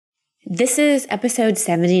This is episode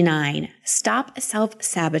 79, Stop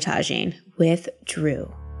Self-Sabotaging with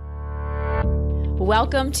Drew.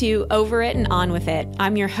 Welcome to Over It and On With It.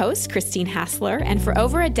 I'm your host, Christine Hassler, and for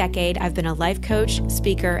over a decade, I've been a life coach,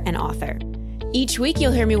 speaker, and author. Each week,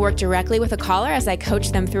 you'll hear me work directly with a caller as I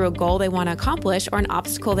coach them through a goal they want to accomplish or an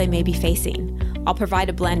obstacle they may be facing. I'll provide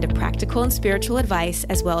a blend of practical and spiritual advice,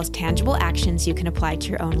 as well as tangible actions you can apply to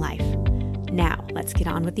your own life. Now, let's get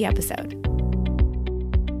on with the episode.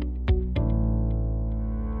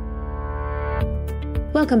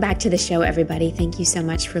 Welcome back to the show, everybody. Thank you so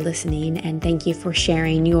much for listening, and thank you for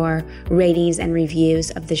sharing your ratings and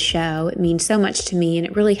reviews of the show. It means so much to me, and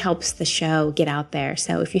it really helps the show get out there.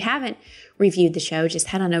 So if you haven't reviewed the show, just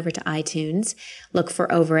head on over to iTunes, look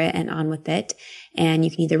for Over It and On With It, and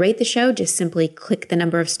you can either rate the show, just simply click the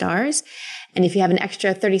number of stars. And if you have an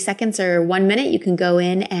extra 30 seconds or 1 minute, you can go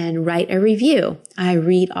in and write a review. I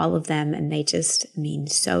read all of them, and they just mean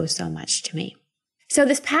so much to me. So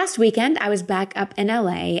this past weekend, I was back up in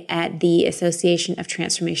LA at the Association of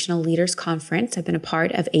Transformational Leaders Conference. I've been a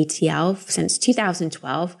part of ATL since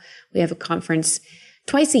 2012. We have a conference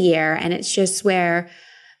twice a year, and it's just where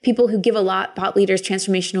people who give a lot, thought leaders,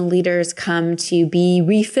 transformational leaders, come to be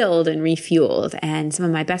refilled and refueled. And some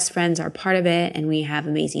of my best friends are part of it, and we have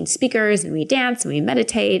amazing speakers, and we dance, and we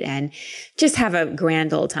meditate, and just have a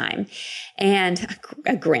grand old time. And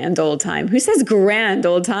a grand old time. Who says grand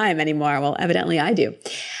old time anymore? Well, evidently I do.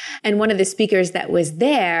 And one of the speakers that was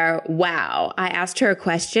there, wow, I asked her a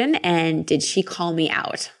question, and did she call me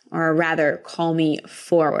out? Or rather, call me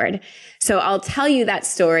forward. So I'll tell you that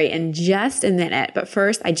story in just a minute. But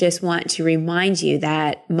first, I just want to remind you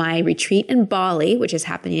that my retreat in Bali, which is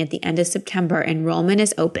happening at the end of September, enrollment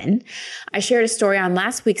is open. I shared a story on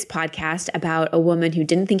last week's podcast about a woman who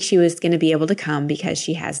didn't think she was going to be able to come because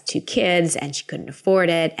she has 2 kids and she couldn't afford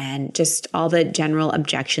it, and just all the general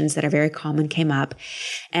objections that are very common came up.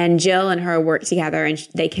 And Jill and her worked together, and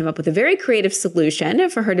they came up with a very creative solution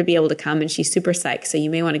for her to be able to come, and she's super psyched. So you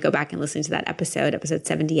may want to go back and listen to that episode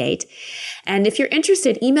 78. And if you're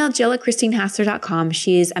interested, email Jill at ChristineHassler.com.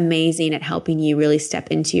 She's amazing at helping you really step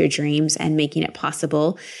into your dreams and making it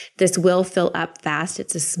possible. This will fill up fast.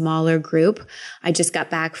 It's a smaller group. I just got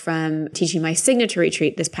back from teaching my signature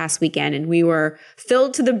retreat this past weekend, and we were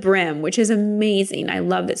filled to the brim, which is amazing. I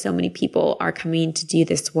love that so many people are coming to do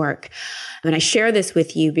this work. And I share this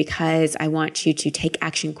with you because I want you to take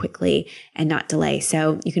action quickly and not delay.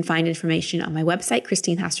 So you can find information on my website,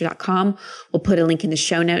 ChristineHassler.com. We'll put a link in the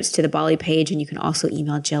show notes to the Bali page, and you can also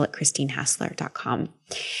email Jill at ChristineHassler.com.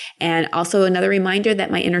 And also another reminder that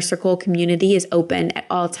my Inner Circle community is open at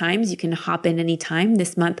all times. You can hop in anytime.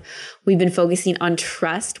 This month, we've been focusing on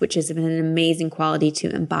trust, which has been an amazing quality to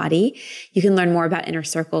embody. You can learn more about Inner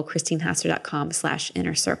Circle,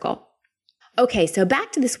 ChristineHassler.com/Inner Circle. Okay, so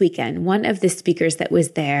back to this weekend. One of the speakers that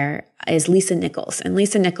was there is Lisa Nichols. And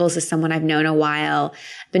Lisa Nichols is someone I've known a while.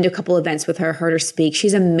 I've been to a couple events with her, heard her speak.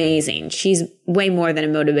 She's amazing. She's way more than a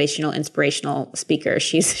motivational, inspirational speaker.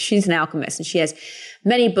 She's an alchemist, and she has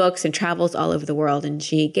many books and travels all over the world. And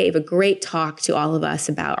she gave a great talk to all of us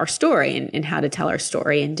about our story and how to tell our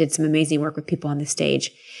story, and did some amazing work with people on the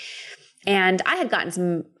stage. And I had gotten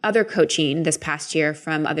some other coaching this past year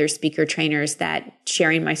from other speaker trainers that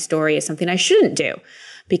sharing my story is something I shouldn't do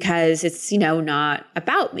because it's, not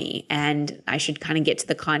about me, and I should kind of get to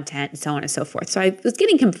the content and so on and so forth. So I was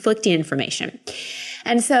getting conflicting information.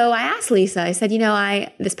 And so I asked Lisa, I said,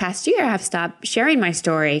 this past year I have stopped sharing my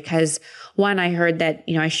story because 1, I heard that,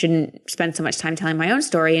 I shouldn't spend so much time telling my own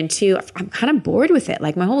story. And 2, I'm kind of bored with it.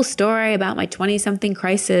 Like my whole story about my 20-something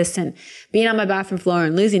crisis and being on my bathroom floor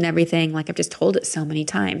and losing everything. Like I've just told it so many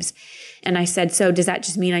times. And I said, so does that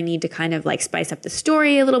just mean I need to kind of like spice up the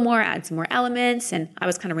story a little more, add some more elements? And I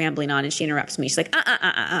was kind of rambling on, and she interrupts me. She's like,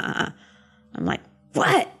 I'm like,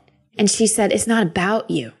 what? And she said, it's not about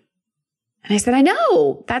you. And I said, I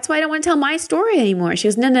know. That's why I don't want to tell my story anymore. She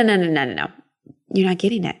goes, no. You're not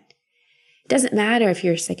getting it. It doesn't matter if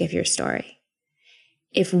you're sick of your story.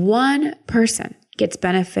 If one person gets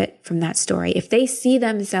benefit from that story, if they see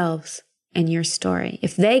themselves in your story,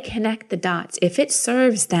 if they connect the dots, if it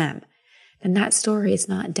serves them, then that story is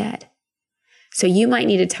not dead. So you might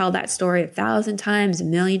need to tell that story 1,000 times,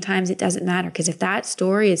 1,000,000 times. It doesn't matter, because if that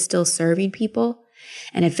story is still serving people,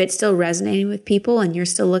 and if it's still resonating with people, and you're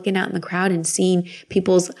still looking out in the crowd and seeing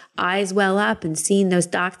people's eyes well up and seeing those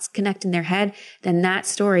dots connect in their head, then that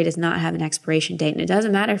story does not have an expiration date. And it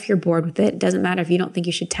doesn't matter if you're bored with it. It doesn't matter if you don't think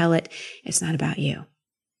you should tell it. It's not about you.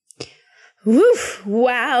 Woof!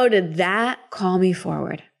 Wow, did that call me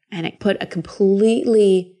forward. And it put a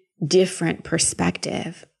completely different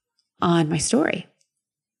perspective on my story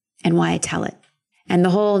and why I tell it. And the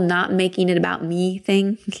whole not making it about me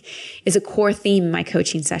thing is a core theme in my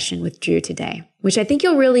coaching session with Drew today, which I think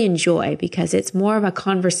you'll really enjoy because it's more of a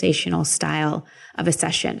conversational style of a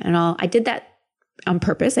session. And I did that on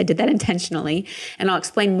purpose. I did that intentionally. And I'll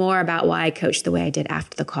explain more about why I coached the way I did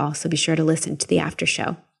after the call. So be sure to listen to the after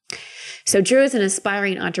show. So Drew is an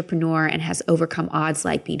aspiring entrepreneur and has overcome odds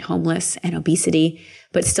like being homeless and obesity,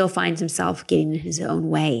 but still finds himself getting in his own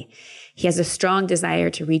way. He has a strong desire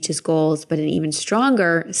to reach his goals, but an even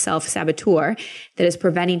stronger self-saboteur that is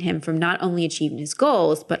preventing him from not only achieving his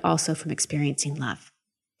goals, but also from experiencing love.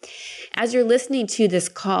 As you're listening to this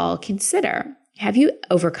call, consider, have you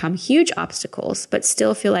overcome huge obstacles, but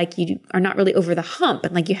still feel like you are not really over the hump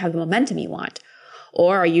and like you have the momentum you want?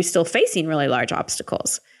 Or are you still facing really large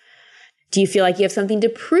obstacles? Do you feel like you have something to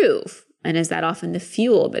prove? And is that often the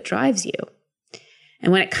fuel that drives you?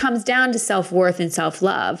 And when it comes down to self-worth and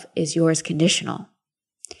self-love, is yours conditional?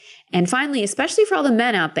 And finally, especially for all the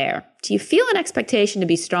men out there, do you feel an expectation to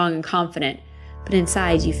be strong and confident, but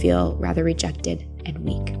inside you feel rather rejected and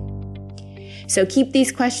weak? So keep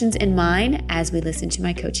these questions in mind as we listen to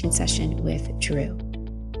my coaching session with Drew.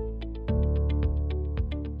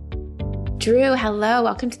 Drew, hello.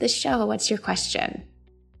 Welcome to the show. What's your question?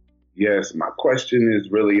 Yes, my question is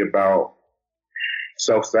really about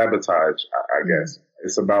self-sabotage, I guess.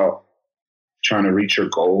 It's about trying to reach your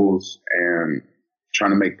goals and trying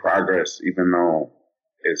to make progress, even though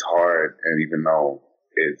it's hard and even though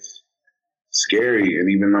it's scary and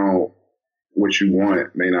even though what you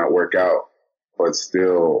want may not work out, but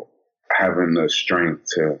still having the strength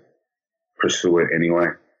to pursue it anyway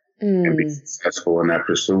and be successful in that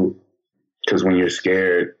pursuit. Because when you're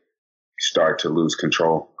scared, you start to lose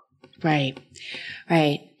control. Right.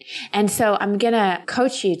 And so I'm going to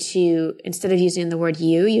coach you to, instead of using the word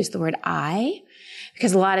you, use the word I,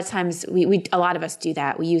 because a lot of times a lot of us do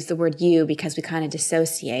that. We use the word you because we kind of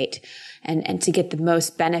dissociate, and to get the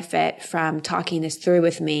most benefit from talking this through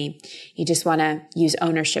with me, you just want to use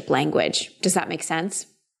ownership language. Does that make sense?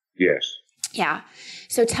 Yes. Yeah.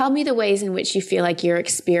 So tell me the ways in which you feel like you're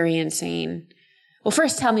experiencing. Well,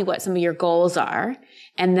 first tell me what some of your goals are,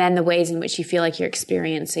 and then the ways in which you feel like you're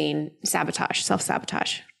experiencing sabotage,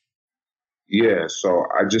 self-sabotage. Yeah, so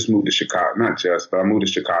I just moved to Chicago, but I moved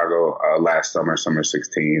to Chicago last summer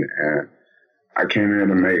 16, and I came here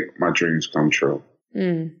to make my dreams come true.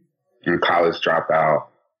 In college dropout,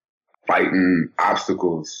 fighting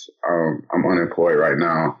obstacles. I'm unemployed right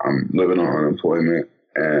now. I'm living on unemployment,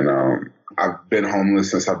 and I've been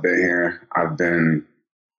homeless since I've been here. I've been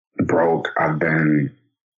broke. I've been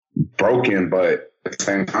broken, but at the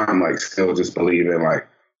same time, like still just believing like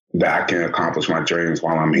that I can accomplish my dreams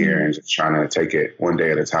while I'm here and just trying to take it one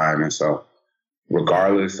day at a time. And so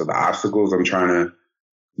regardless of the obstacles, I'm trying to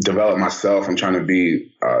develop myself. I'm trying to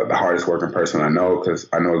be the hardest working person I know, because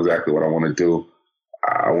I know exactly what I want to do.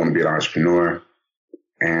 I want to be an entrepreneur,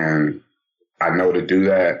 and I know to do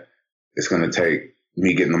that, it's going to take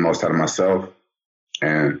me getting the most out of myself.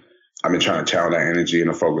 And I've been trying to channel that energy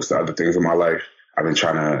and to focus to other things in my life. I've been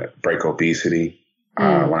trying to break obesity. When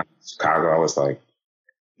I was in Chicago, I was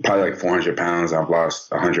probably 400 pounds. I've lost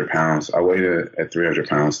 100 pounds. I weighed at 300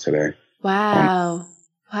 pounds today. Wow.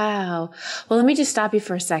 Well, let me just stop you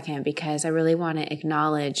for a second, because I really want to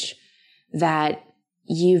acknowledge that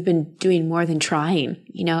you've been doing more than trying.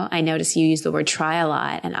 You know, I notice you use the word try a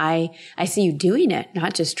lot, and I see you doing it,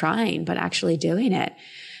 not just trying, but actually doing it.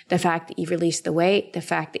 The fact that you've released the weight, the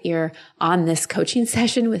fact that you're on this coaching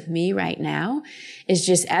session with me right now is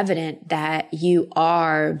just evident that you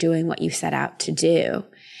are doing what you set out to do.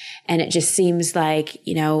 And it just seems like,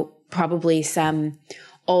 you know, probably some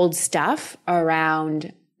old stuff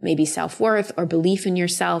around maybe self-worth or belief in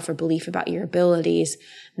yourself or belief about your abilities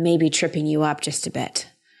may be tripping you up just a bit.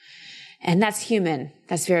 And that's human.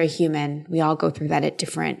 That's very human. We all go through that at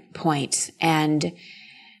different points. And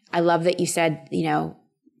I love that you said, you know,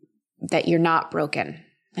 that you're not broken.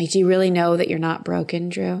 Like, do you really know that you're not broken,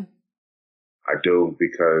 Drew? I do,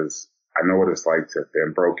 because I know what it's like to have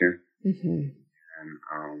been broken. And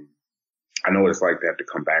I know what it's like to have to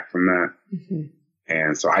come back from that.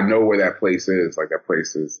 And so I know where that place is. Like, that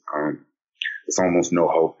place is, it's almost no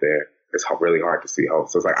hope there. It's really hard to see hope.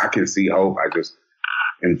 So it's like, I can see hope. I just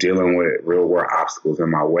am dealing with real world obstacles in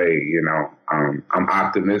my way. You know, I'm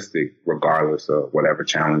optimistic regardless of whatever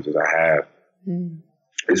challenges I have.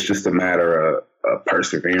 It's just a matter of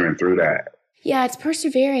persevering through that. Yeah, it's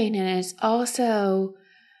persevering. And it's also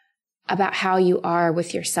about how you are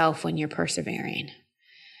with yourself when you're persevering.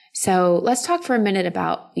 So let's talk for a minute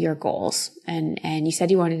about your goals. And you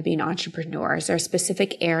said you wanted to be an entrepreneur. Is there a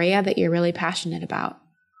specific area that you're really passionate about?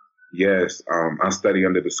 Yes. I study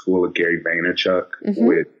under the school of Gary Vaynerchuk.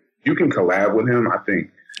 You can collab with him. I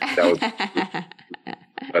think that was,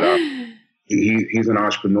 but he's an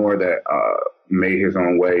entrepreneur that made his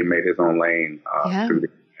own way, made his own lane through the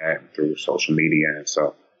internet, through social media. And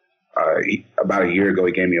so about a year ago,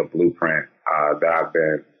 he gave me a blueprint that I've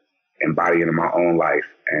been embodying in my own life.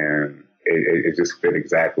 And it just fit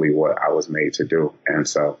exactly what I was made to do. And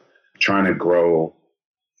so trying to grow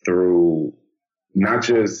through not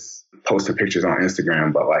just posting pictures on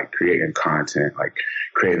Instagram, but like creating content, like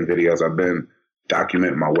creating videos. I've been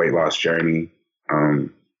documenting my weight loss journey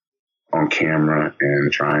on camera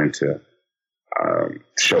and trying to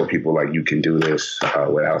show people like you can do this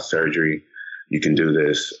without surgery. You can do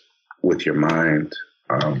this with your mind.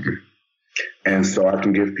 And so I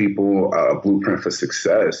can give people a blueprint for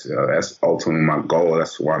success. That's ultimately my goal.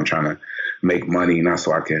 That's why I'm trying to make money, not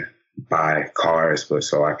so I can buy cars, but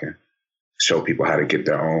so I can show people how to get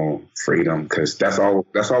their own freedom. Because that's all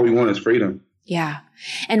we want is freedom. Yeah.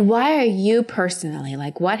 And why are you personally,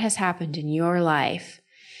 like what has happened in your life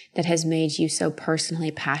that has made you so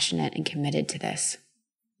personally passionate and committed to this?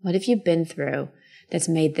 What have you been through that's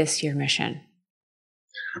made this your mission?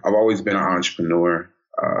 I've always been an entrepreneur.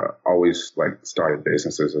 Always like started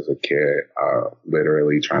businesses as a kid,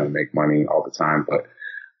 literally trying to make money all the time. But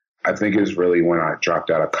I think it was really when I dropped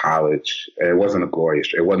out of college. It wasn't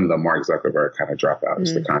it wasn't the Mark Zuckerberg kind of dropout.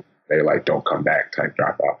 It's the kind of, they like don't come back type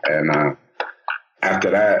dropout. And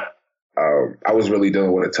after that, I was really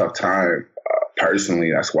dealing with a tough time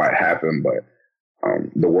personally. That's why it happened. But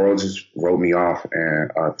the world just wrote me off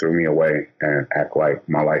and threw me away and act like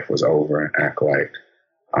my life was over and act like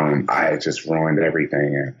I had just ruined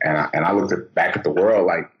everything. And I looked back at the world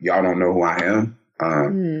like, y'all don't know who I am.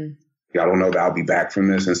 Y'all don't know that I'll be back from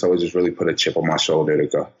this. And so it just really put a chip on my shoulder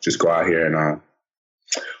to go out here and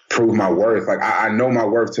prove my worth. Like I know my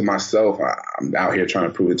worth to myself. I'm out here trying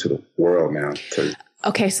to prove it to the world now.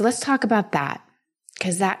 Okay, so let's talk about that,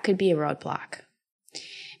 because that could be a roadblock.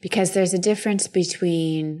 Because there's a difference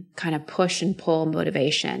between kind of push and pull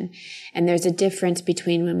motivation. And there's a difference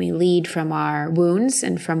between when we lead from our wounds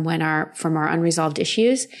and from our unresolved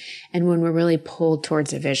issues and when we're really pulled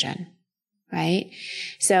towards a vision, right?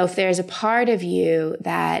 So if there's a part of you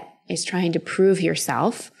that is trying to prove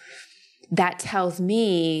yourself, that tells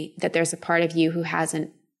me that there's a part of you who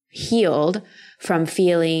hasn't healed from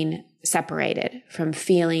feeling separated, from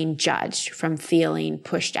feeling judged, from feeling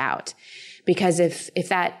pushed out. Because if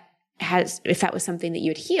that was something that you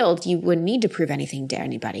had healed, you wouldn't need to prove anything to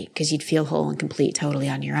anybody because you'd feel whole and complete totally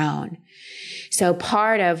on your own. So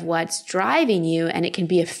part of what's driving you, and it can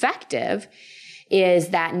be effective, is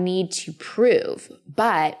that need to prove,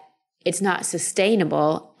 but it's not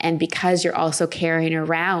sustainable. And because you're also carrying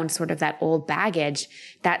around sort of that old baggage,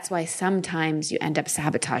 that's why sometimes you end up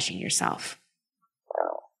sabotaging yourself.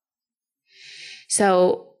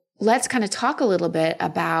 So let's kind of talk a little bit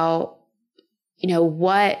about,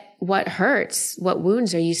 what hurts? What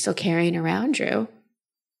wounds are you still carrying around, Drew?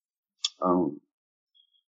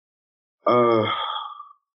 The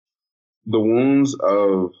wounds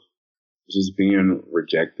of just being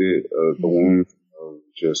rejected, the wounds of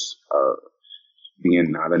just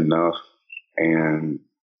being not enough, and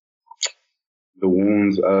the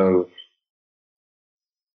wounds of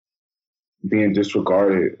being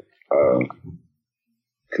disregarded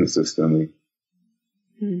consistently.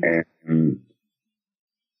 And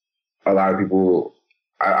a lot of people,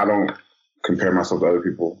 I don't compare myself to other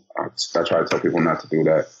people. I try to tell people not to do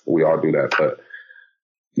that. We all do that. But,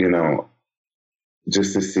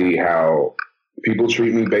 just to see how people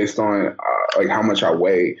treat me based on like how much I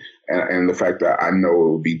weigh and the fact that I know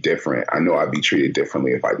it would be different. I know I'd be treated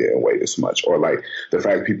differently if I didn't weigh this much. Or like the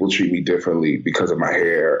fact people treat me differently because of my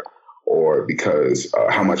hair or because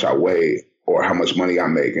how much I weigh or how much money I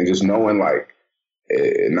make. And just knowing like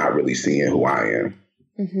not really seeing who I am.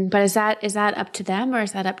 Mm-hmm. But is that up to them or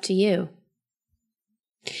is that up to you?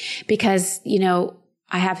 Because,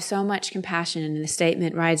 I have so much compassion and the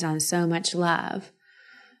statement rides on so much love,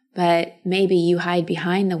 but maybe you hide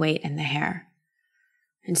behind the weight and the hair.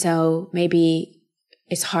 And so maybe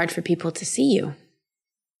it's hard for people to see you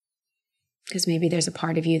because maybe there's a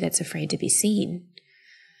part of you that's afraid to be seen.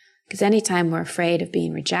 Because anytime we're afraid of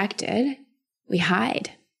being rejected, we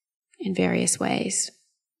hide in various ways.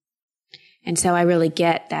 And so I really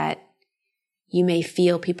get that you may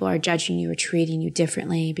feel people are judging you or treating you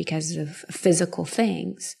differently because of physical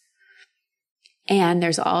things. And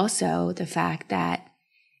there's also the fact that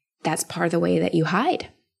that's part of the way that you hide.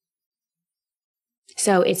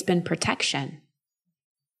 So it's been protection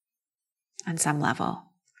on some level.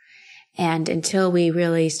 And until we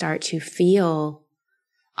really start to feel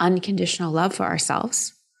unconditional love for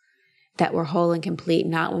ourselves, that we're whole and complete,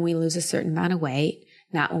 not when we lose a certain amount of weight,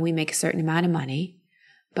 not when we make a certain amount of money,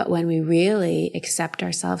 but when we really accept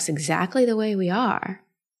ourselves exactly the way we are,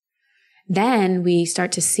 then we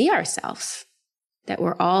start to see ourselves, that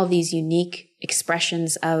we're all these unique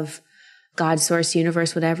expressions of God, source,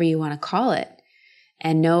 universe, whatever you want to call it.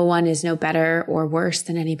 And no one is no better or worse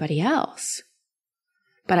than anybody else.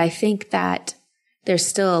 But I think that there's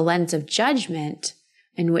still a lens of judgment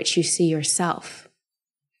in which you see yourself.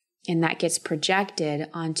 And that gets projected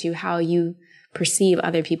onto how you perceive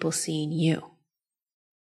other people seeing you.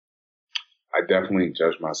 I definitely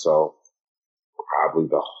judge myself probably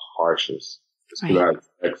the harshest. It's because I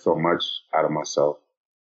expect so much out of myself.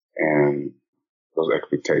 And those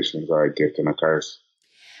expectations are a gift and a curse.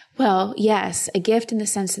 Well, yes, a gift in the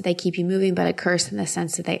sense that they keep you moving, but a curse in the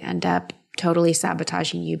sense that they end up totally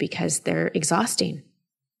sabotaging you because they're exhausting.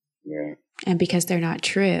 Yeah. And because they're not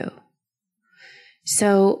true.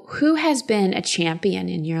 So who has been a champion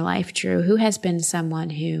in your life, Drew? Who has been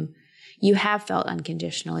someone who you have felt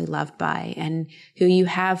unconditionally loved by and who you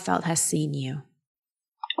have felt has seen you?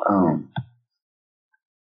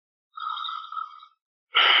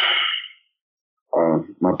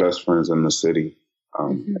 My best friends in the city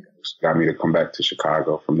got me to come back to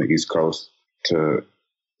Chicago from the East Coast to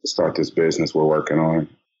start this business we're working on.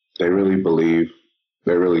 They really believe,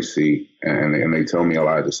 they really see, and they tell me a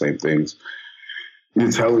lot of the same things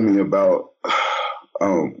you're telling me about.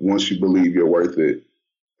 Once you believe you're worth it,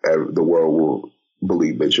 the world will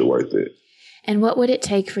believe that you're worth it. And what would it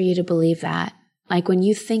take for you to believe that? Like when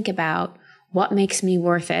you think about what makes me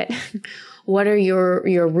worth it, what are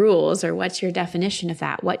your rules, or what's your definition of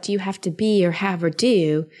that? What do you have to be or have or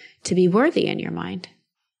do to be worthy in your mind?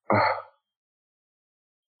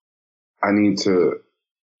 I need to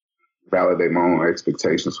validate my own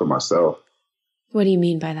expectations for myself. What do you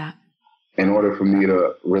mean by that? In order for me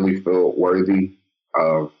to really feel worthy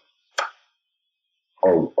of,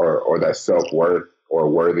 or that self-worth, or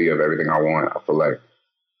worthy of everything I want, I feel like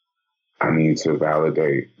I need to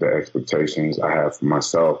validate the expectations I have for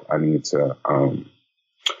myself. I need to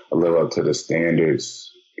live up to the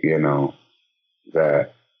standards,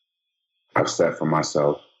 that I've set for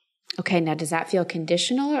myself. Okay, now does that feel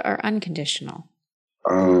conditional or unconditional?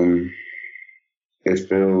 It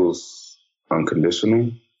feels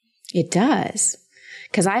unconditional. It does.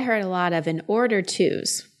 Because I heard a lot of in order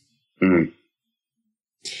to's. Mm.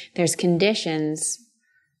 There's conditions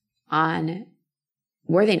on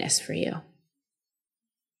worthiness for you.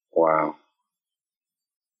 Wow.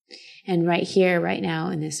 And right here, right now,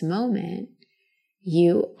 in this moment,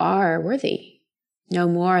 you are worthy. No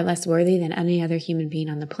more or less worthy than any other human being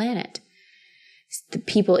on the planet. The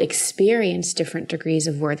people experience different degrees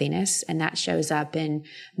of worthiness, and that shows up in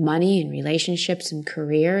money and relationships and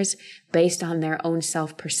careers based on their own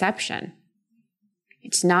self-perception.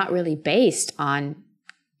 It's not really based on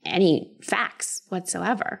any facts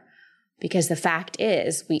whatsoever, because the fact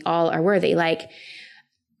is we all are worthy. Like,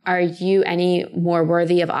 are you any more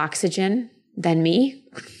worthy of oxygen than me?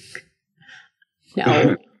 No.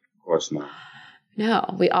 Of course not.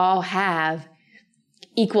 No, we all have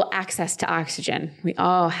equal access to oxygen. We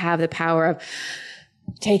all have the power of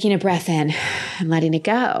taking a breath in and letting it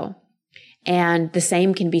go. And the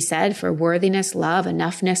same can be said for worthiness, love,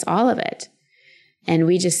 enoughness, all of it. And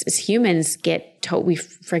we just, as humans, we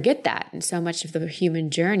forget that. And so much of the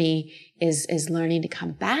human journey is learning to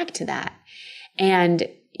come back to that. And,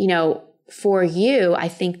 for you, I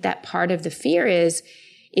think that part of the fear is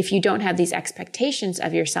if you don't have these expectations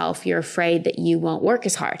of yourself, you're afraid that you won't work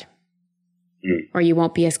as hard. Or you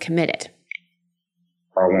won't be as committed.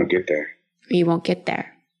 Or I won't get there. Or you won't get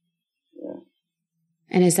there. Yeah.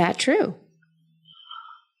 And is that true?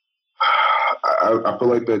 I feel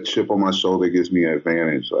like that chip on my shoulder gives me an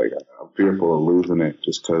advantage. Like, I'm fearful of losing it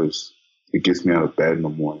just because it gets me out of bed in the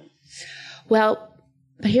morning. Well,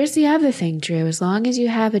 but here's the other thing, Drew. As long as you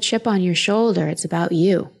have a chip on your shoulder, it's about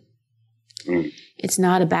you. It's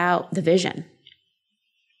not about the vision.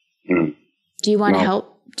 Do you want to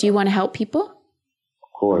help? Do you want to help people?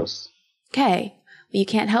 Of course. Okay. Well, you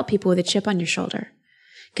can't help people with a chip on your shoulder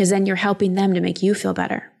because then you're helping them to make you feel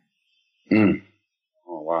better. Oh,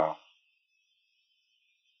 wow.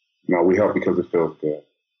 No, we help because it feels good.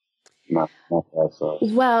 Not that.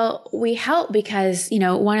 Well, we help because,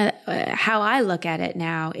 one of how I look at it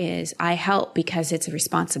now is I help because it's a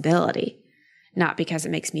responsibility, not because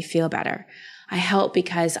it makes me feel better. I help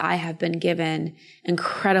because I have been given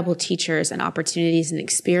incredible teachers and opportunities and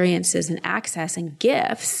experiences and access and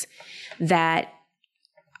gifts that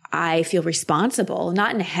I feel responsible,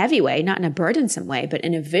 not in a heavy way, not in a burdensome way, but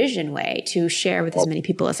in a vision way to share with as many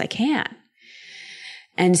people as I can.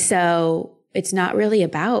 And so it's not really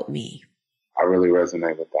about me. I really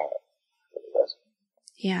resonate with that.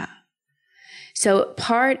 Yeah. So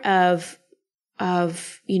part of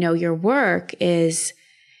your work is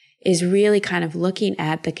really kind of looking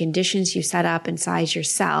at the conditions you set up inside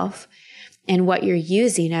yourself and what you're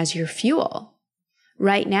using as your fuel.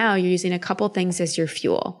 Right now, you're using a couple things as your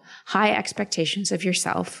fuel: high expectations of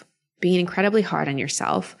yourself, being incredibly hard on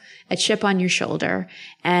yourself, a chip on your shoulder,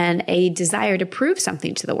 and a desire to prove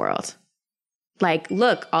something to the world. Like,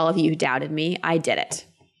 look, all of you who doubted me, I did it.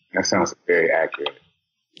 That sounds very accurate.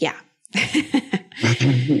 Yeah.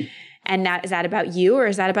 And is that about you, or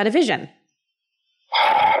is that about a vision?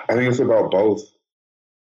 I think it's about both.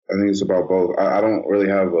 I don't really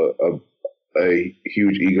have a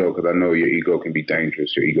huge ego, because I know your ego can be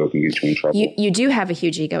dangerous. Your ego can get you in trouble. You do have a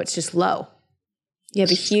huge ego. It's just low. You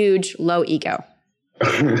have a huge low ego.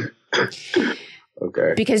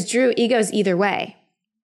 Okay. Because Drew, ego's either way.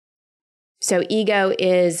 So ego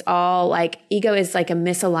is like a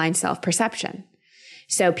misaligned self-perception.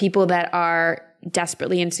 So people that are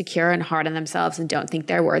desperately insecure and hard on themselves and don't think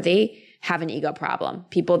they're worthy have an ego problem.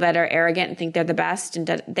 People that are arrogant and think they're the best,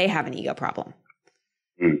 and they have an ego problem.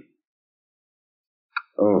 Mm.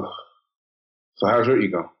 Oh, so how's your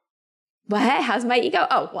ego? Well, how's my ego?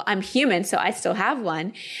 Oh, well, I'm human, so I still have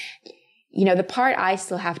one. The part I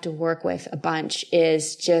still have to work with a bunch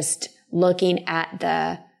is just looking at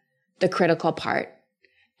the critical part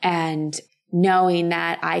and knowing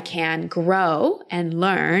that I can grow and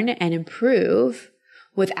learn and improve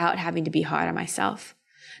without having to be hard on myself.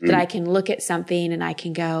 That I can look at something and I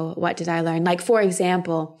can go, what did I learn? Like, for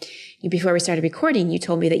example, before we started recording, you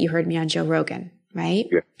told me that you heard me on Joe Rogan, right?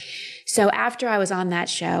 Yeah. So after I was on that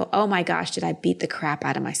show, oh my gosh, did I beat the crap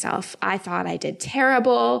out of myself. I thought I did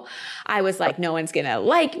terrible. I was like, no one's going to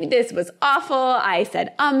like me. This was awful. I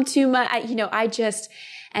said, too much.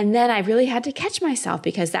 And then I really had to catch myself,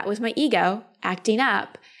 because that was my ego acting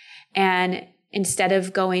up. And instead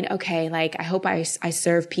of going, okay, like, I hope I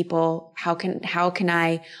serve people. How can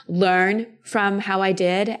I learn from how I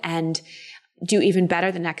did and do even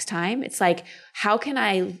better the next time? It's like, how can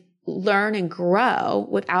I learn and grow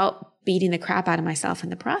without beating the crap out of myself in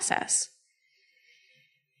the process?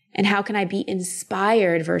 And how can I be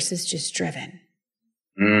inspired versus just driven?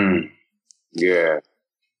 Yeah.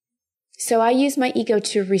 So I use my ego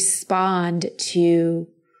to respond to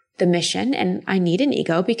the mission, and I need an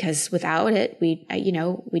ego, because without it,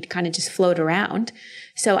 we'd kind of just float around.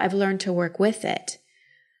 So I've learned to work with it,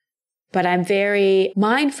 but I'm very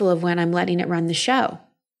mindful of when I'm letting it run the show,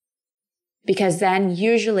 because then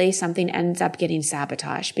usually something ends up getting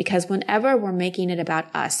sabotaged. Because whenever we're making it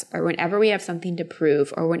about us, or whenever we have something to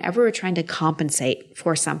prove, or whenever we're trying to compensate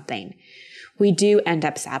for something, we do end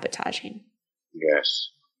up sabotaging. Yes.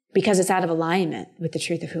 Because it's out of alignment with the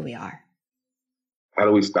truth of who we are. How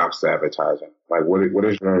do we stop sabotaging? Like, what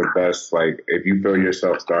is your best, like, if you feel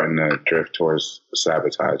yourself starting to drift towards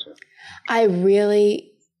sabotaging? I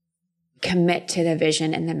really commit to the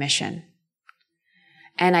vision and the mission.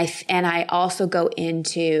 And I also go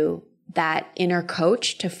into that inner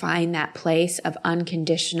coach to find that place of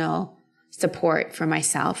unconditional support for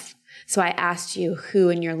myself. So I asked you who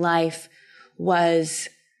in your life was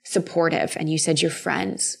supportive, and you said your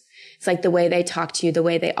friends. It's like the way they talk to you, the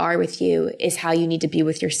way they are with you is how you need to be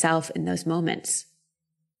with yourself in those moments.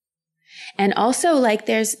 And also, like,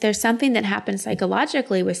 there's something that happens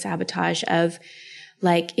psychologically with sabotage of,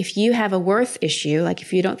 like, if you have a worth issue, like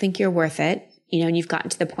if you don't think you're worth it, and you've gotten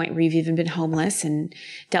to the point where you've even been homeless and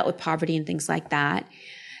dealt with poverty and things like that,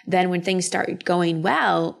 then when things start going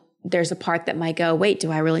well, there's a part that might go, wait,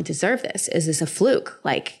 do I really deserve this? Is this a fluke?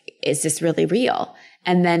 Like, is this really real?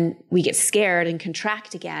 And then we get scared and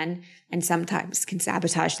contract again, and sometimes can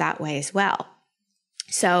sabotage that way as well.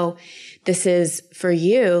 So this is for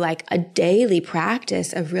you like a daily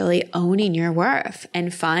practice of really owning your worth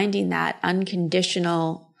and finding that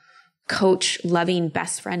unconditional coach, loving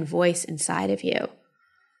best friend voice inside of you.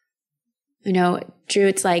 Drew,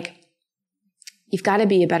 it's like you've got to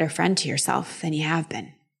be a better friend to yourself than you have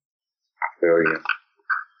been. I feel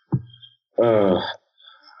you.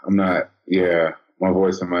 I'm not, my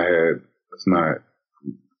voice in my head, it's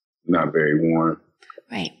not very warm.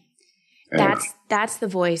 Right. And that's the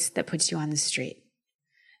voice that puts you on the street.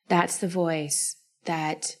 That's the voice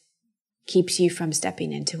that keeps you from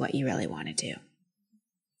stepping into what you really want to do.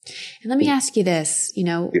 And let me ask you this,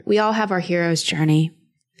 we all have our hero's journey.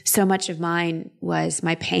 So much of my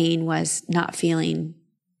pain was not feeling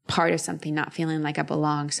part of something, not feeling like I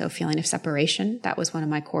belong. So feeling of separation, that was one of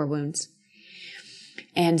my core wounds.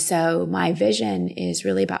 And so my vision is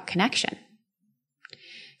really about connection.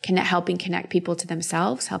 Helping connect people to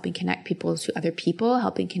themselves, helping connect people to other people,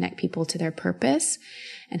 helping connect people to their purpose,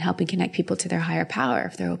 and helping connect people to their higher power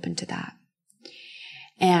if they're open to that.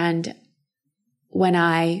 And when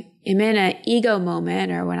I am in an ego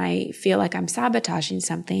moment, or when I feel like I'm sabotaging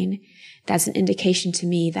something, that's an indication to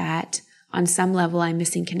me that on some level I'm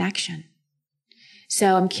missing connection.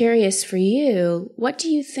 So I'm curious for you, what do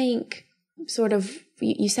you think sort of,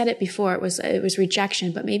 you said it before, it was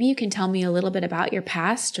rejection, but maybe you can tell me a little bit about your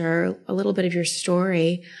past or a little bit of your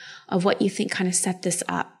story of what you think kind of set this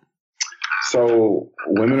up. So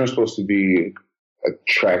women are supposed to be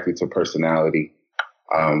attracted to personality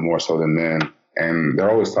more so than men. And they're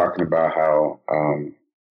always talking about how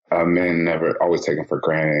men never always take them for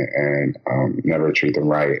granted and never treat them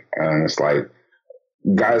right. And it's like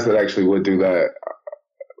guys that actually would do that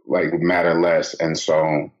like matter less. And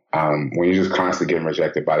so when you're just constantly getting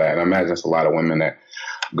rejected by that, and I imagine it's a lot of women that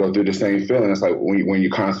go through the same feeling. It's like when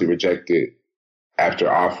you're constantly rejected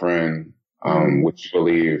after offering what you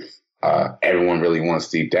believe everyone really wants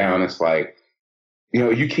deep down, it's like,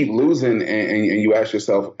 you keep losing and you ask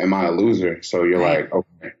yourself, am I a loser? So you're like,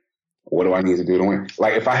 okay, what do I need to do to win?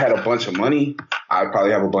 Like if I had a bunch of money, I'd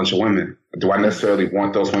probably have a bunch of women. Do I necessarily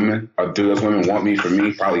want those women? Or do those women want me for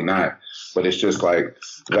me? Probably not. But it's just like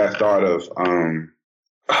that thought of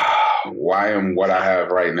why am what I have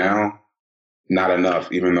right now not enough,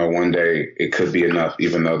 even though one day it could be enough,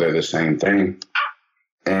 even though they're the same thing.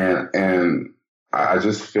 And I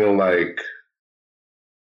just feel like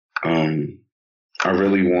I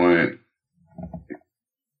really want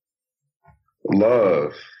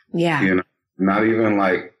love. Yeah. Not even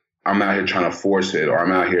like I'm out here trying to force it or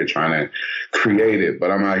I'm out here trying to create it,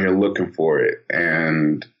 but I'm out here looking for it.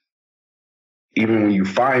 And even when you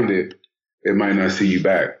find it, it might not see you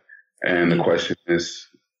back. And the question is,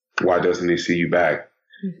 why doesn't he see you back?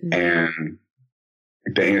 Mm-hmm. And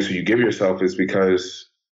the answer you give yourself is because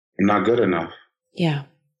I'm not good enough. Yeah.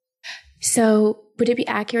 So would it be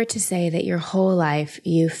accurate to say that your whole life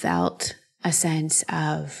you felt a sense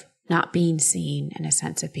of not being seen and a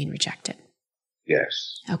sense of being rejected?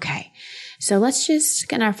 Yes. Okay. So let's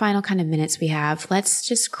just, in our final kind of minutes we have, let's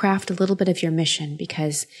just craft a little bit of your mission,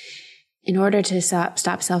 because in order to stop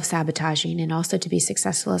self-sabotaging and also to be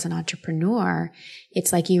successful as an entrepreneur,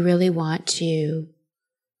 it's like you really want to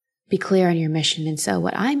be clear on your mission. And so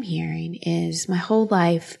what I'm hearing is my whole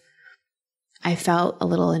life, I felt a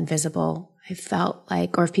little invisible. I felt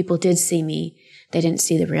like, or if people did see me, they didn't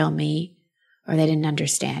see the real me, or they didn't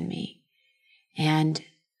understand me. And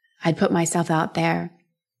I'd put myself out there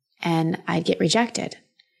and I'd get rejected.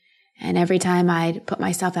 And every time I'd put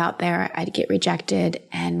myself out there, I'd get rejected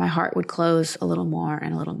and my heart would close a little more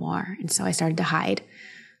and a little more. And so I started to hide.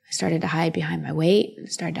 I started to hide behind my weight. I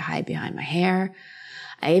started to hide behind my hair.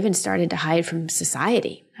 I even started to hide from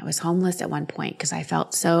society. I was homeless at one point because I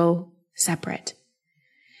felt so separate.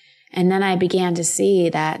 And then I began to see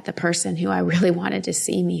that the person who I really wanted to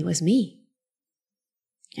see me was me.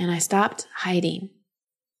 And I stopped hiding.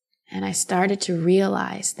 And I started to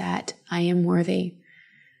realize that I am worthy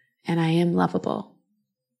and I am lovable.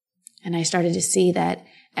 And I started to see that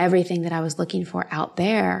everything that I was looking for out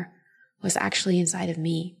there was actually inside of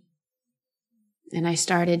me. And I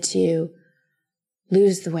started to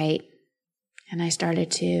lose the weight. And I started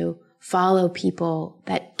to follow people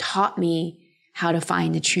that taught me how to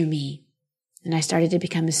find the true me. And I started to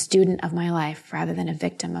become a student of my life rather than a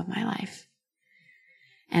victim of my life.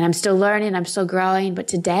 And I'm still learning, I'm still growing, but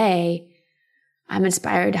today I'm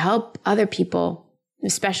inspired to help other people,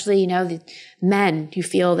 especially, the men who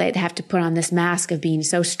feel they have to put on this mask of being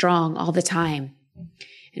so strong all the time,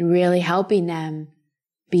 and really helping them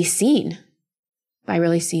be seen by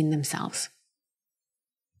really seeing themselves.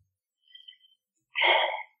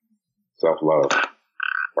 Self-love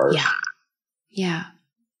first. Yeah.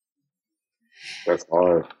 That's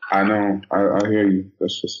hard. I know. I hear you.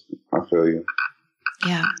 I feel you.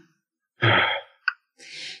 Yeah.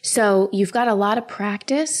 So you've got a lot of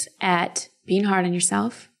practice at being hard on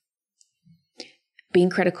yourself, being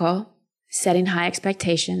critical, setting high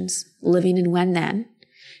expectations, living in when then.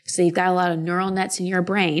 So you've got a lot of neural nets in your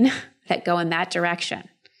brain that go in that direction.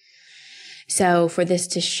 So for this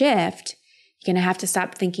to shift, you're going to have to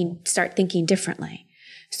start thinking differently.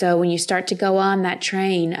 So when you start to go on that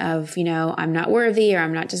train of, I'm not worthy or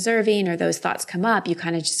I'm not deserving, or those thoughts come up, you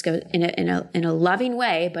kind of just go in a loving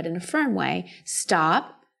way, but in a firm way.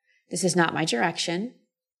 Stop. This is not my direction.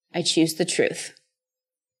 I choose the truth.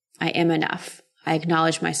 I am enough. I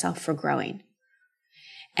acknowledge myself for growing.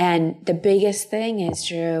 And the biggest thing is,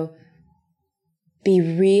 Drew, be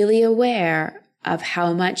really aware of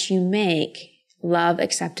how much you make love,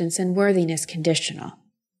 acceptance, and worthiness conditional.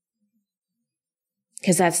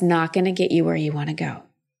 Because that's not going to get you where you want to go.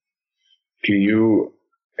 Can you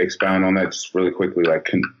expound on that just really quickly? Like,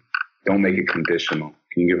 don't make it conditional.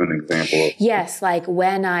 Can you give an example? Yes, like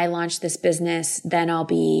when I launch this business, then I'll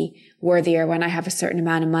be worthier. When I have a certain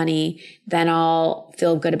amount of money, then I'll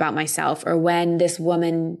feel good about myself. Or when this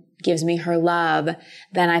woman gives me her love,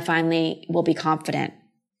 then I finally will be confident.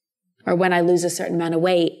 Or when I lose a certain amount of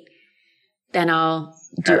weight, then I'll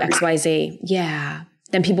do X, Y, Z. Yeah.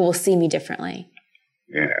 Then people will see me differently.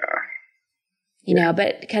 Yeah. You know,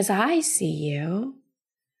 but because I see you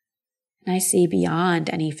and I see beyond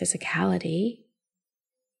any physicality,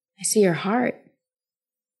 I see your heart.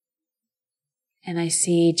 And I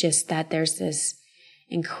see just that there's this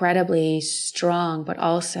incredibly strong, but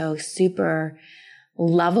also super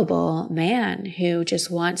lovable man who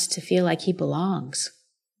just wants to feel like he belongs.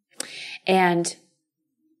 And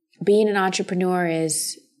being an entrepreneur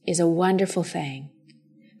is a wonderful thing,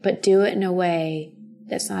 but do it in a way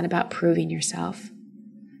that's not about proving yourself.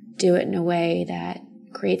 Do it in a way that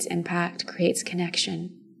creates impact, creates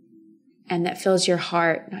connection, and that fills your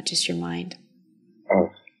heart, not just your mind. Oh,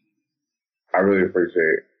 I really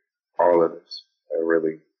appreciate all of this. It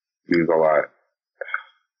really means a lot.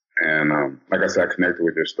 And like I said, I connected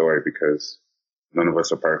with your story because none of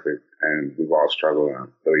us are perfect and we've all struggled. And I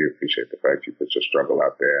really appreciate the fact you put your struggle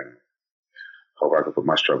out there. And I hope I can put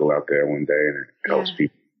my struggle out there one day and it helps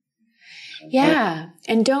people. Yeah.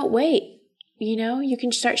 And don't wait. You know, you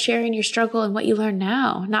can start sharing your struggle and what you learn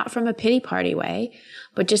now, not from a pity party way,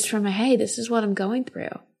 but just from a, hey, this is what I'm going through.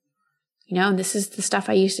 You know, and this is the stuff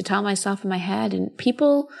I used to tell myself in my head. And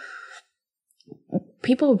people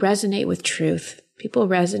resonate with truth. People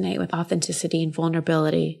resonate with authenticity and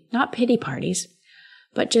vulnerability, not pity parties,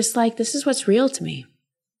 but just like, this is what's real to me.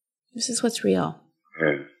 This is what's real.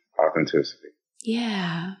 Yeah, authenticity.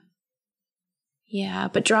 Yeah. Yeah,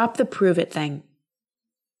 but drop the prove it thing.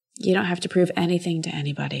 You don't have to prove anything to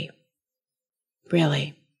anybody.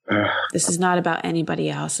 Really. This is not about anybody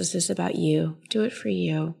else. This is about you. Do it for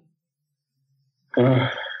you.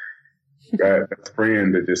 That's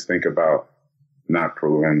freeing to just think about not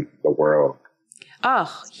proving the world.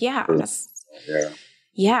 Oh, yeah.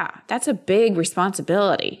 Yeah, that's a big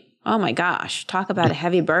responsibility. Oh my gosh. Talk about a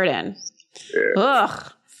heavy burden. Yeah.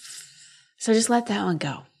 Ugh. So just let that one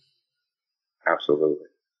go. Absolutely.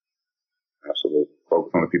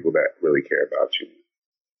 Focus on the people that really care about you.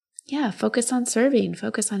 Yeah, focus on serving,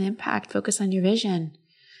 focus on impact, focus on your vision,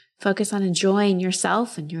 focus on enjoying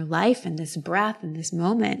yourself and your life and this breath and this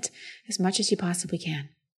moment as much as you possibly can.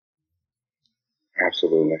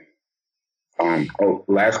 Absolutely.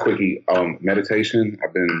 Last quickie, meditation.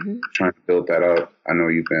 I've been trying to build that up. I know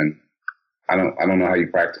you've been, I don't know how you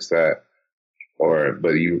practice that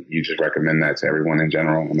but you just recommend that to everyone in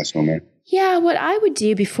general, I'm assuming. Yeah, what I would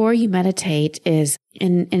do before you meditate is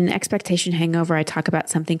in Expectation Hangover, I talk about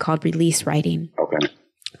something called release writing. Okay.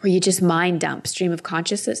 Where you just mind dump, stream of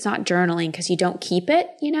consciousness. It's not journaling because you don't keep it,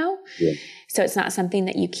 you know? Yeah. So it's not something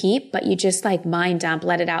that you keep, but you just like mind dump,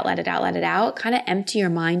 let it out, kind of empty your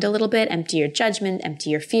mind a little bit, empty your judgment, empty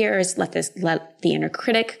your fears, let the inner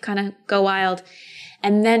critic kind of go wild,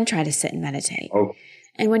 and then try to sit and meditate. Okay.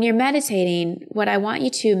 And when you're meditating, what I want you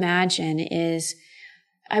to imagine is,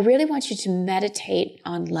 I really want you to meditate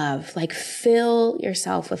on love, like fill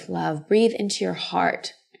yourself with love, breathe into your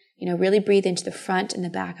heart, you know, really breathe into the front and the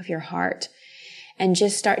back of your heart and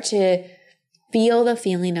just start to feel the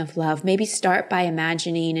feeling of love. Maybe start by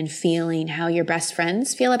imagining and feeling how your best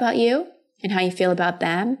friends feel about you and how you feel about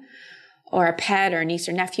them, or a pet or a niece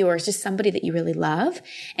or nephew, or just somebody that you really love,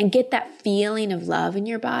 and get that feeling of love in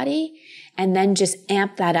your body. And then just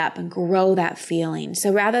amp that up and grow that feeling.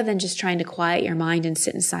 So rather than just trying to quiet your mind and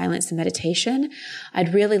sit in silence and meditation,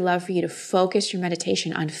 I'd really love for you to focus your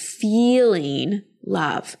meditation on feeling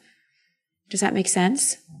love. Does that make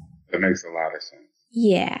sense? That makes a lot of sense.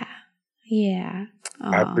 Yeah. Yeah.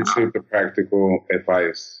 Aww. I appreciate the practical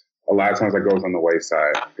advice. A lot of times that goes on the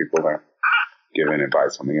wayside. People are giving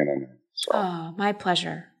advice on the internet. So. Oh, my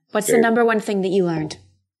pleasure. What's the number one thing that you learned?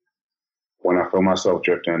 When I feel myself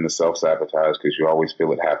drifting into self-sabotage, because you always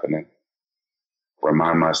feel it happening,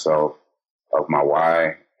 remind myself of my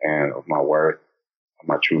why and of my worth, of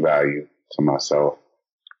my true value to myself.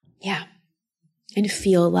 Yeah. And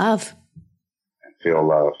feel love. And feel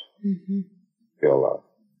love. Mm-hmm. Feel love.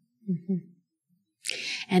 Mm-hmm.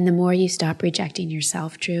 And the more you stop rejecting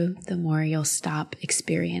yourself, Drew, the more you'll stop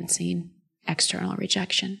experiencing external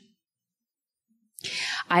rejection.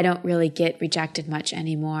 I don't really get rejected much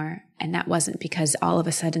anymore. And that wasn't because all of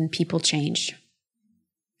a sudden people changed.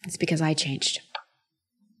 It's because I changed.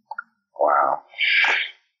 Wow.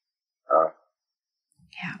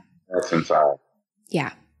 Yeah. That's inside.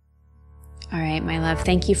 Yeah. All right, my love.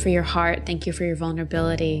 Thank you for your heart. Thank you for your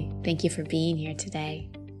vulnerability. Thank you for being here today.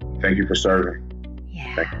 Thank you for serving.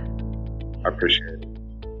 Yeah. Thank you. I appreciate it.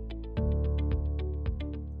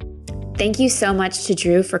 Thank you so much to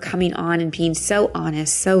Drew for coming on and being so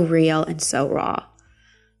honest, so real, and so raw.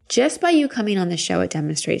 Just by you coming on the show, it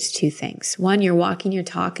demonstrates two things. One, you're walking your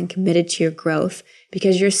talk and committed to your growth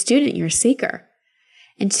because you're a student, you're a seeker.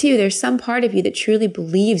 And two, there's some part of you that truly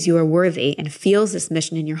believes you are worthy and feels this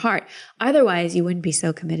mission in your heart. Otherwise, you wouldn't be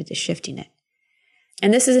so committed to shifting it.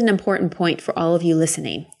 And this is an important point for all of you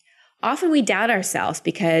listening. Often we doubt ourselves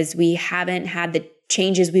because we haven't had the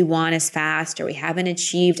changes we want as fast, or we haven't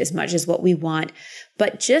achieved as much as what we want.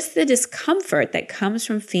 But just the discomfort that comes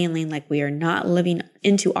from feeling like we are not living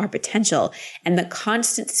into our potential, and the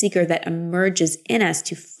constant seeker that emerges in us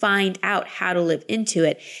to find out how to live into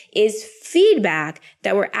it, is feedback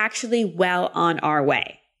that we're actually well on our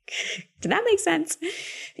way. Did that make sense?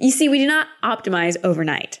 You see, we do not optimize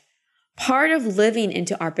overnight. Part of living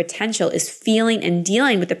into our potential is feeling and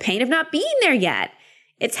dealing with the pain of not being there yet.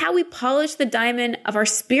 It's how we polish the diamond of our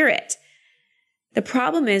spirit. The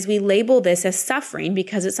problem is we label this as suffering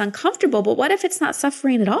because it's uncomfortable, but what if it's not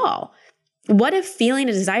suffering at all? What if feeling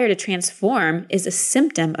a desire to transform is a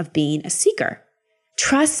symptom of being a seeker?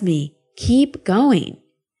 Trust me, keep going,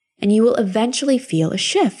 and you will eventually feel a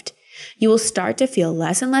shift. You will start to feel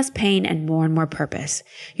less and less pain and more purpose.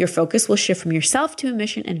 Your focus will shift from yourself to a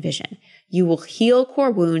mission and vision. You will heal core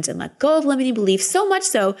wounds and let go of limiting beliefs, so much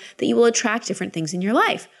so that you will attract different things in your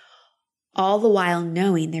life. All the while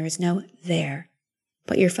knowing there is no there,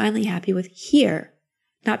 but you're finally happy with here,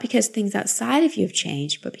 not because things outside of you have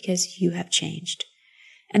changed, but because you have changed.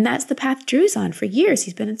 And that's the path Drew's on for years.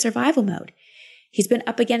 He's been in survival mode. He's been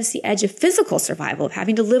up against the edge of physical survival, of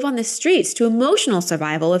having to live on the streets, to emotional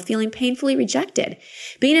survival, of feeling painfully rejected.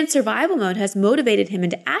 Being in survival mode has motivated him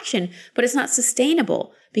into action, but it's not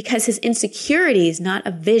sustainable because his insecurities, not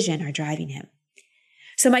a vision, are driving him.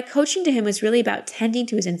 So my coaching to him was really about tending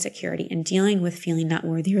to his insecurity and dealing with feeling not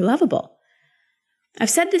worthy or lovable. I've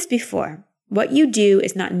said this before. What you do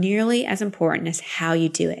is not nearly as important as how you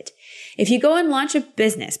do it. If you go and launch a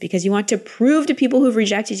business because you want to prove to people who've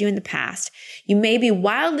rejected you in the past, you may be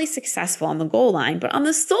wildly successful on the goal line, but on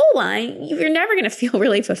the soul line, you're never going to feel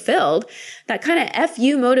really fulfilled. That kind of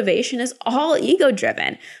FU motivation is all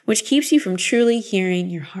ego-driven, which keeps you from truly hearing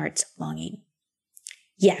your heart's longing.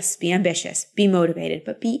 Yes, be ambitious, be motivated,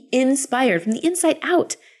 but be inspired from the inside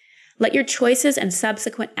out. Let your choices and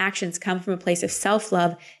subsequent actions come from a place of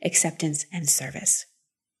self-love, acceptance, and service.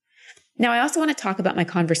 Now, I also want to talk about my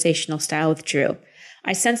conversational style with Drew.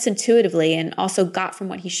 I sensed intuitively and also got from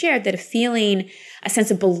what he shared that a sense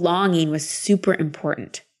of belonging was super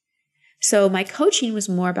important. So my coaching was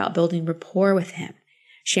more about building rapport with him,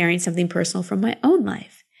 sharing something personal from my own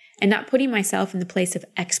life, and not putting myself in the place of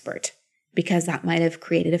expert, because that might have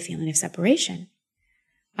created a feeling of separation.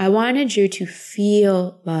 I wanted Drew to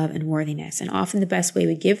feel love and worthiness, and often the best way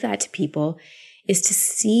we give that to people is to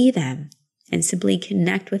see them and simply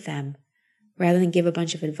connect with them rather than give a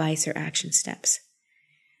bunch of advice or action steps.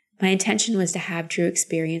 My intention was to have Drew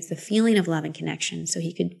experience the feeling of love and connection so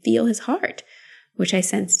he could feel his heart, which I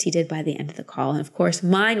sensed he did by the end of the call. And of course,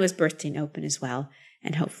 mine was bursting open as well,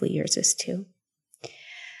 and hopefully yours is too.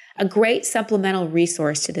 A great supplemental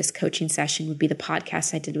resource to this coaching session would be the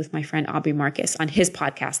podcast I did with my friend Aubrey Marcus on his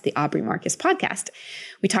podcast, the Aubrey Marcus Podcast.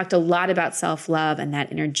 We talked a lot about self-love and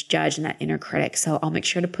that inner judge and that inner critic, so I'll make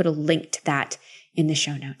sure to put a link to that in the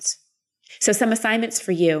show notes. So some assignments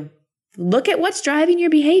for you. Look at what's driving your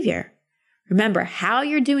behavior. Remember, how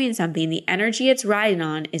you're doing something, the energy it's riding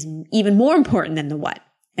on is even more important than the what,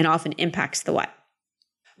 and often impacts the what.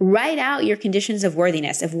 Write out your conditions of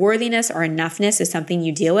worthiness. If worthiness or enoughness is something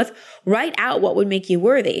you deal with, write out what would make you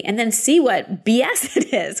worthy and then see what BS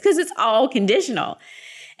it is, because it's all conditional.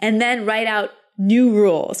 And then write out new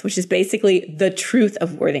rules, which is basically the truth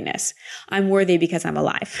of worthiness. I'm worthy because I'm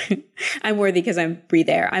alive. I'm worthy because I breathe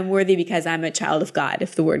air. I'm worthy because I'm a child of God,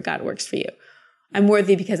 if the word God works for you. I'm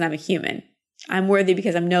worthy because I'm a human. I'm worthy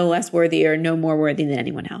because I'm no less worthy or no more worthy than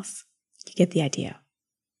anyone else. You get the idea.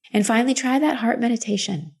 And finally, try that heart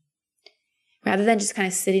meditation. Rather than just kind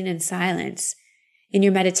of sitting in silence, in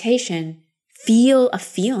your meditation, feel a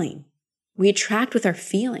feeling. We attract with our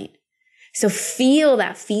feeling. So feel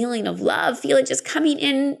that feeling of love. Feel it just coming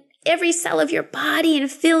in every cell of your body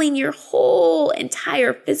and filling your whole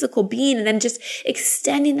entire physical being, and then just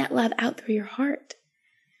extending that love out through your heart.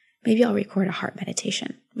 Maybe I'll record a heart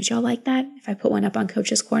meditation. Would y'all like that? If I put one up on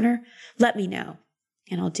Coach's Corner, let me know.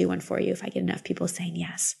 And I'll do one for you if I get enough people saying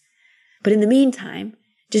yes. But in the meantime,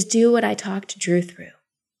 just do what I talked Drew through.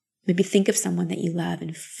 Maybe think of someone that you love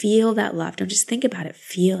and feel that love. Don't just think about it,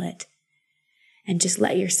 feel it. And just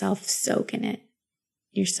let yourself soak in it.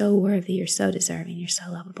 You're so worthy, you're so deserving, you're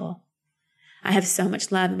so lovable. I have so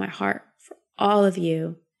much love in my heart for all of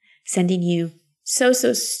you, sending you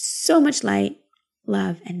so much light,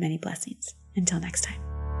 love, and many blessings. Until next time.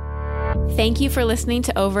 Thank you for listening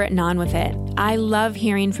to Over It and On With It. I love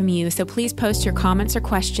hearing from you, so please post your comments or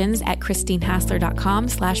questions at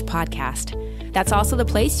christinehassler.com/podcast. That's also the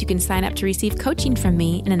place you can sign up to receive coaching from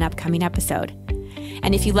me in an upcoming episode.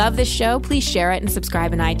 And if you love this show, please share it and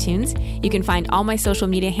subscribe in iTunes. You can find all my social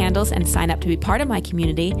media handles and sign up to be part of my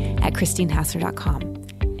community at christinehassler.com.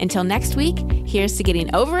 Until next week, here's to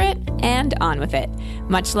getting over it and on with it.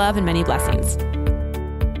 Much love and many blessings.